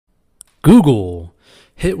Google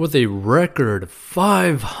hit with a record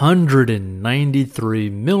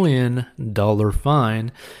 $593 million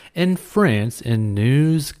fine in France in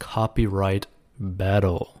news copyright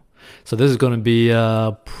battle. So this is going to be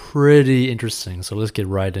pretty interesting. So let's get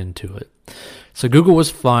right into it. So Google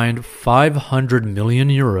was fined 500 million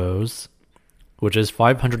euros, which is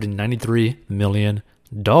 $593 million,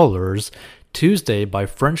 Tuesday by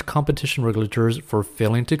French competition regulators for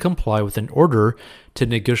failing to comply with an order to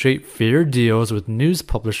negotiate fair deals with news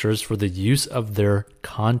publishers for the use of their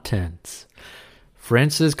content.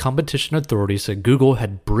 France's competition authority said Google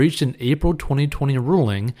had breached an April 2020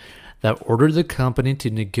 ruling that ordered the company to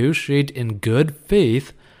negotiate in good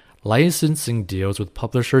faith licensing deals with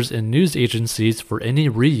publishers and news agencies for any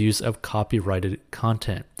reuse of copyrighted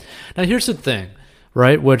content. Now here's the thing,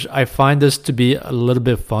 right, which I find this to be a little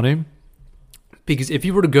bit funny. Because if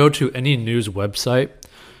you were to go to any news website,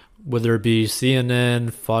 whether it be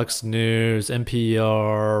CNN, Fox News,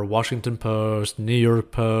 NPR, Washington Post, New York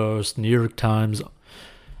Post, New York Times,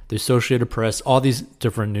 the Associated Press, all these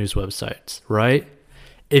different news websites, right?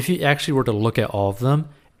 If you actually were to look at all of them,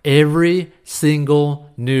 every single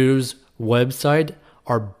news website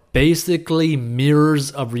are basically mirrors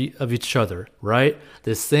of each other, right?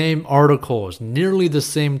 The same articles, nearly the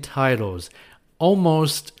same titles,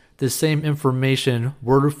 almost the same information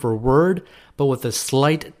word for word, but with a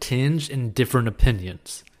slight tinge in different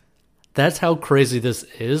opinions. That's how crazy this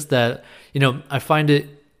is that, I find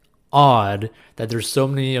it odd that there's so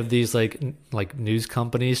many of these like news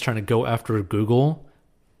companies trying to go after Google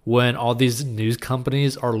when all these news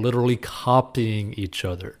companies are literally copying each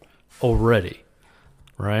other already,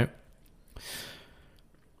 right?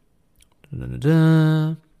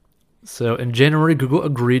 So in January, Google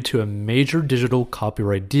agreed to a major digital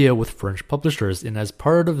copyright deal with French publishers, and as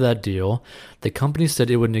part of that deal, the company said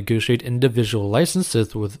it would negotiate individual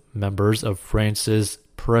licenses with members of France's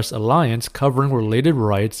Press Alliance covering related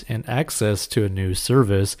rights and access to a news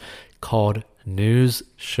service called News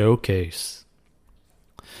Showcase.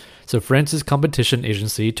 So France's competition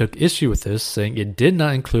agency took issue with this, saying it did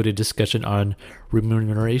not include a discussion on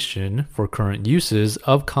remuneration for current uses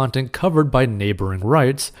of content covered by neighboring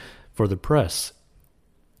rights for the press.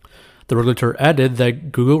 The regulator added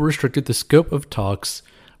that Google restricted the scope of talks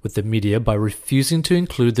with the media by refusing to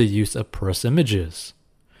include the use of press images.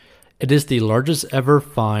 It is the largest ever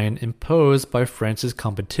fine imposed by France's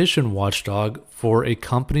competition watchdog for a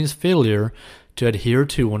company's failure to adhere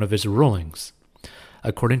to one of its rulings,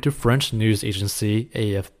 according to French news agency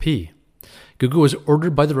AFP. Google was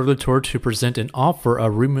ordered by the regulator to present an offer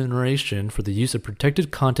of remuneration for the use of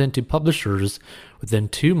protected content to publishers within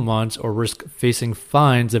 2 months or risk facing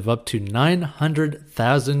fines of up to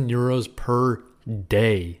 900,000 euros per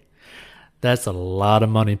day. That's a lot of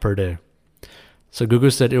money per day. So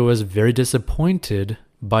Google said it was very disappointed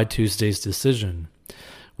by Tuesday's decision.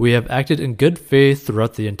 We have acted in good faith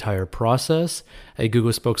throughout the entire process, a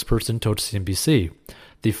Google spokesperson told CNBC.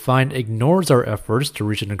 The fine ignores our efforts to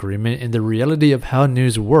reach an agreement in the reality of how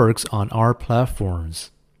news works on our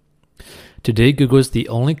platforms. Today, Google is the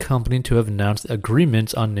only company to have announced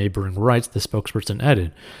agreements on neighboring rights, the spokesperson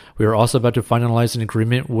added. We are also about to finalize an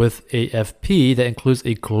agreement with AFP that includes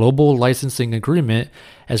a global licensing agreement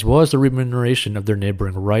as well as the remuneration of their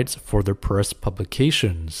neighboring rights for their press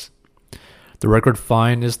publications. The record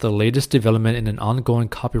fine is the latest development in an ongoing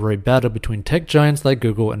copyright battle between tech giants like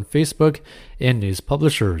Google and Facebook and news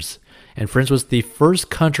publishers. And France was the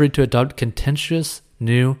first country to adopt contentious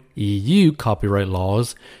new EU copyright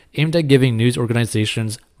laws aimed at giving news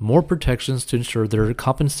organizations more protections to ensure they're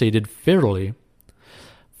compensated fairly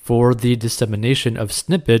for the dissemination of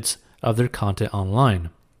snippets of their content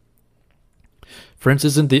online. France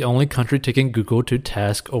isn't the only country taking Google to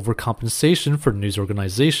task over compensation for news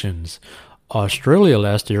organizations. Australia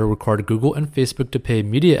last year required Google and Facebook to pay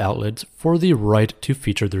media outlets for the right to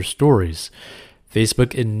feature their stories.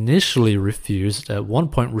 Facebook initially refused, at one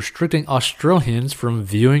point restricting Australians from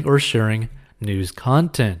viewing or sharing news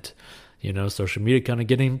content. Social media kind of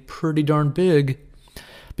getting pretty darn big,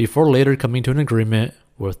 before later coming to an agreement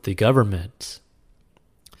with the government.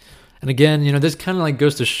 And again, this kind of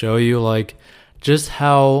goes to show you just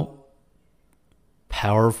how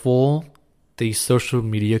powerful these social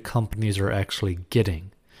media companies are actually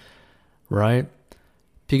getting, right?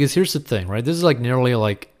 Because here's the thing, right? This is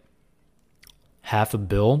nearly half a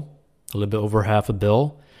bill, a little bit over half a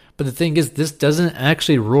bill. But the thing is, this doesn't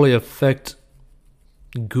actually really affect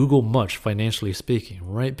Google much, financially speaking,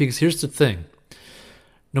 right? Because here's the thing.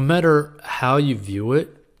 No matter how you view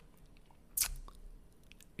it,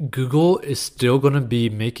 Google is still going to be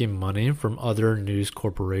making money from other news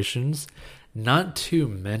corporations Not to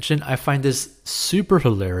mention, I find this super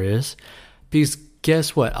hilarious because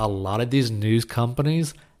guess what? A lot of these news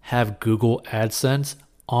companies have Google AdSense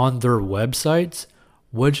on their websites,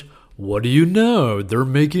 which, what do you know? They're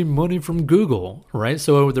making money from Google, right?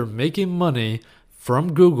 So they're making money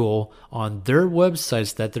from Google on their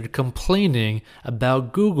websites that they're complaining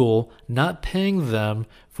about Google not paying them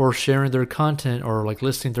for sharing their content or like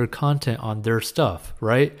listing their content on their stuff,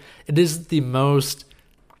 right? It is the most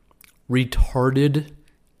retarded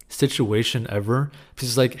situation ever. Because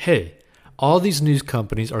it's like, hey, all these news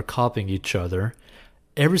companies are copying each other.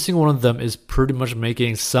 Every single one of them is pretty much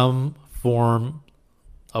making some form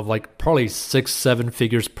of like probably 6-7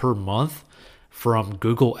 figures per month from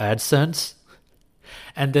Google AdSense.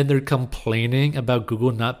 And then they're complaining about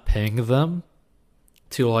Google not paying them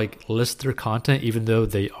to like list their content, even though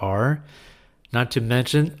they are. Not to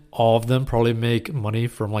mention, all of them probably make money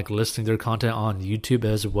from like listing their content on YouTube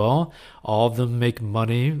as well. All of them make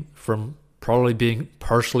money from probably being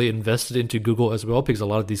partially invested into Google as well, because a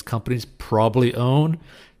lot of these companies probably own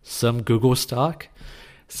some Google stock.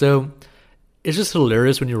 So it's just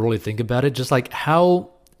hilarious when you really think about it, just like how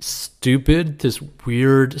stupid this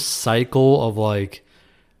weird cycle of like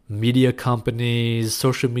media companies,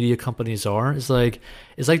 social media companies are. It's like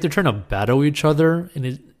they're trying to battle each other,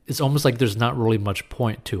 and it's almost like there's not really much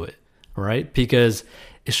point to it, right? Because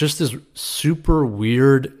it's just this super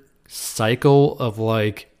weird cycle of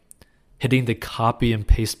like hitting the copy and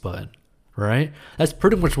paste button, right? That's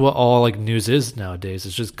pretty much what all like news is nowadays.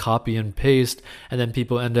 It's just copy and paste, and then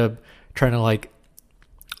people end up trying to like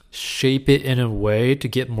shape it in a way to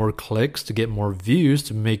get more clicks, to get more views,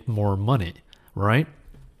 to make more money, right?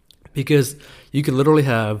 Because you could literally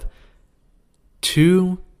have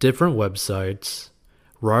two different websites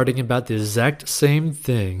writing about the exact same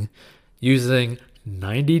thing using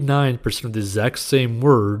 99% of the exact same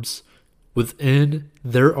words within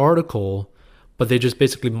their article, but they just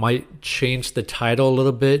basically might change the title a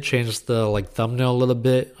little bit, change the like thumbnail a little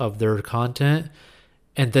bit of their content,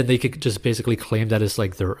 and then they could just basically claim that it's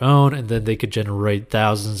like their own, and then they could generate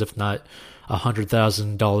thousands, if not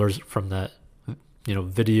 $100,000 from that, you know,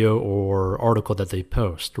 video or article that they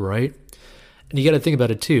post, right? And you got to think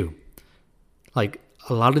about it too. Like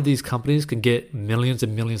a lot of these companies can get millions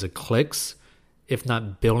and millions of clicks, if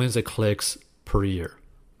not billions of clicks per year,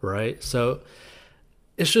 right? So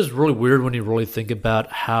it's just really weird when you really think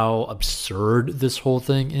about how absurd this whole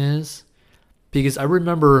thing is. Because I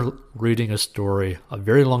remember reading a story a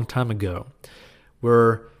very long time ago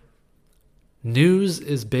where news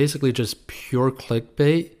is basically just pure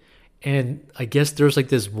clickbait. And I guess there's like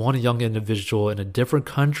this one young individual in a different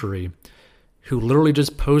country who literally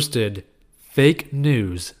just posted fake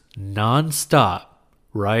news nonstop,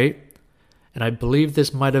 right? And I believe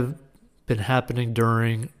this might have been happening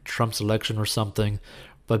during Trump's election or something.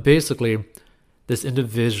 But basically, this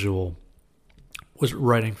individual was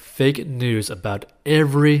writing fake news about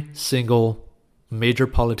every single major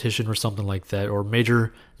politician or something like that, or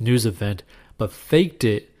major news event, but faked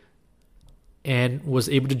it and was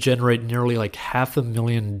able to generate nearly like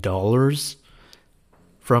 $500,000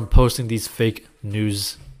 from posting these fake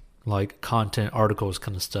news like content articles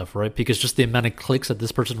kind of stuff, right? Because just the amount of clicks that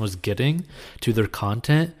this person was getting to their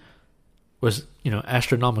content was, you know,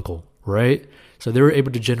 astronomical, right? So they were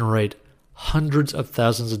able to generate hundreds of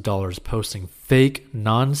thousands of dollars posting fake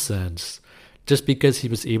nonsense just because he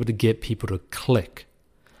was able to get people to click.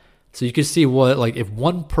 So you can see what, like, if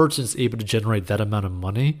one person is able to generate that amount of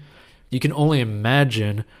money, you can only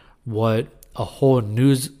imagine what a whole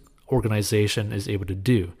news organization is able to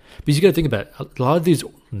do. Because you got to think about it, a lot of these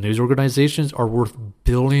news organizations are worth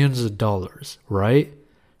billions of dollars, right?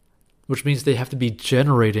 Which means they have to be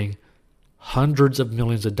generating hundreds of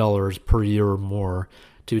millions of dollars per year or more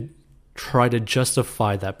to try to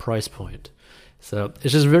justify that price point. So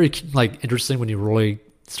it's just very like interesting when you really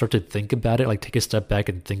start to think about it, like take a step back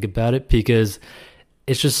and think about it, because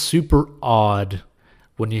it's just super odd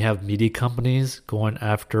when you have media companies going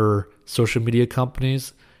after social media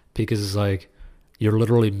companies, because it's like you're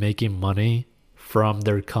literally making money from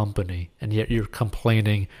their company and yet you're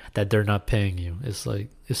complaining that they're not paying you. It's like,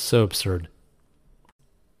 it's so absurd.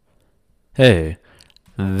 Hey,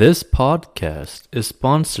 this podcast is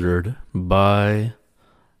sponsored by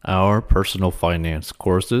our personal finance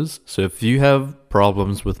courses. So if you have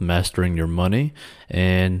problems with mastering your money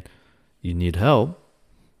and you need help,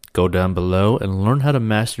 go down below and learn how to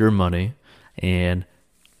master your money. And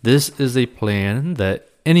this is a plan that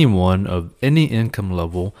anyone of any income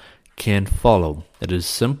level can follow. It is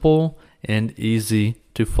simple and easy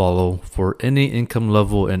to follow for any income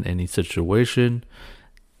level and any situation.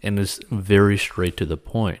 and is very straight to the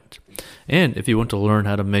point. And if you want to learn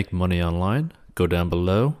how to make money online, go down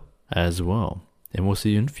below as well. And we'll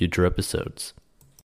see you in future episodes.